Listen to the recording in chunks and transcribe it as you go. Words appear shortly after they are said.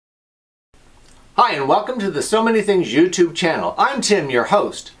Hi and welcome to the So Many Things YouTube channel. I'm Tim, your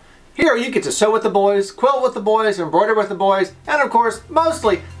host. Here you get to sew with the boys, quilt with the boys, embroider with the boys, and of course,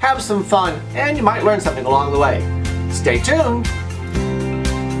 mostly have some fun, and you might learn something along the way. Stay tuned!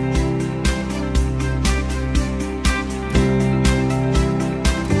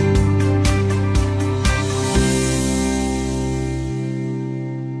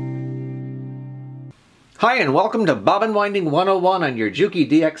 Hi and welcome to Bobbin Winding 101 on your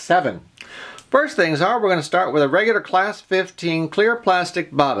JUKI DX7. First things are, we're going to start with a regular class 15 clear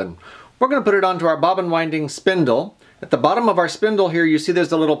plastic bobbin. We're going to put it onto our bobbin winding spindle. At the bottom of our spindle here you see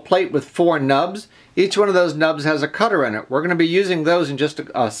there's a little plate with 4 nubs. Each one of those nubs has a cutter in it. We're going to be using those in just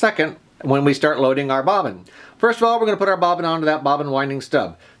a second when we start loading our bobbin. First of all, we're going to put our bobbin onto that bobbin winding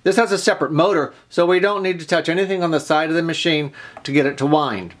stub. This has a separate motor, so we don't need to touch anything on the side of the machine to get it to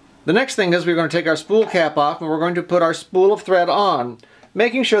wind. The next thing is we're going to take our spool cap off and we're going to put our spool of thread on,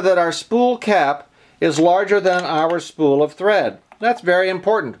 making sure that our spool cap is larger than our spool of thread. That's very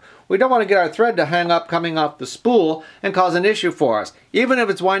important. We don't want to get our thread to hang up coming off the spool and cause an issue for us. Even if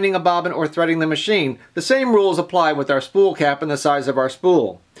it's winding a bobbin or threading the machine, the same rules apply with our spool cap and the size of our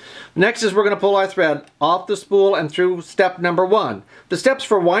spool. Next is we're going to pull our thread off the spool and through step number 1. The steps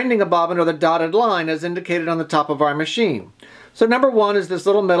for winding a bobbin are the dotted line as indicated on the top of our machine. So number 1 is this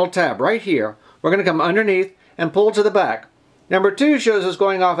little metal tab right here. We're going to come underneath and pull to the back. Number 2 shows us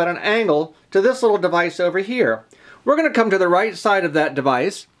going off at an angle to this little device over here. We're going to come to the right side of that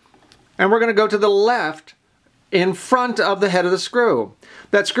device and we're going to go to the left in front of the head of the screw.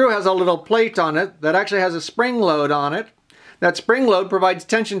 That screw has a little plate on it that actually has a spring load on it. That spring load provides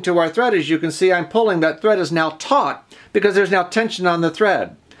tension to our thread. As you can see, I'm pulling. That thread is now taut because there's now tension on the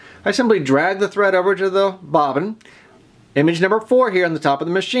thread. I simply drag the thread over to the bobbin. Image number 4 here on the top of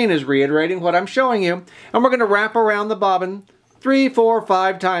the machine is reiterating what I'm showing you. And we're going to wrap around the bobbin 3, 4,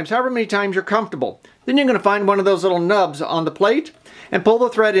 5 times, however many times you're comfortable. Then you're going to find one of those little nubs on the plate and pull the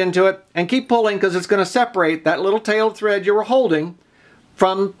thread into it and keep pulling because it's going to separate that little tailed thread you were holding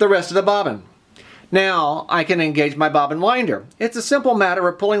from the rest of the bobbin. Now I can engage my bobbin winder. It's a simple matter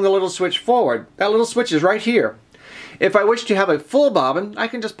of pulling the little switch forward. That little switch is right here. If I wish to have a full bobbin, I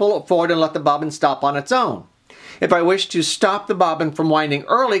can just pull it forward and let the bobbin stop on its own. If I wish to stop the bobbin from winding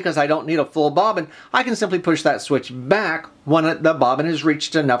early because I don't need a full bobbin, I can simply push that switch back when the bobbin has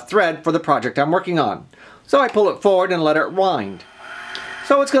reached enough thread for the project I'm working on. So I pull it forward and let it wind.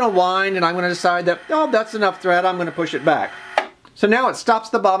 So it's going to wind and I'm going to decide that, oh, that's enough thread, I'm going to push it back. So now it stops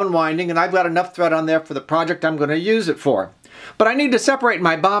the bobbin winding and I've got enough thread on there for the project I'm going to use it for. But I need to separate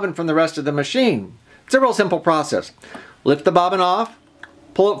my bobbin from the rest of the machine. It's a real simple process. Lift the bobbin off,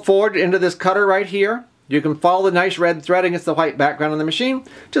 pull it forward into this cutter right here. You can follow the nice red thread against the white background on the machine.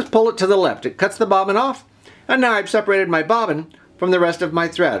 Just pull it to the left. It cuts the bobbin off. And now I've separated my bobbin from the rest of my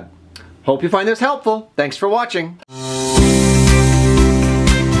thread. Hope you find this helpful. Thanks for watching.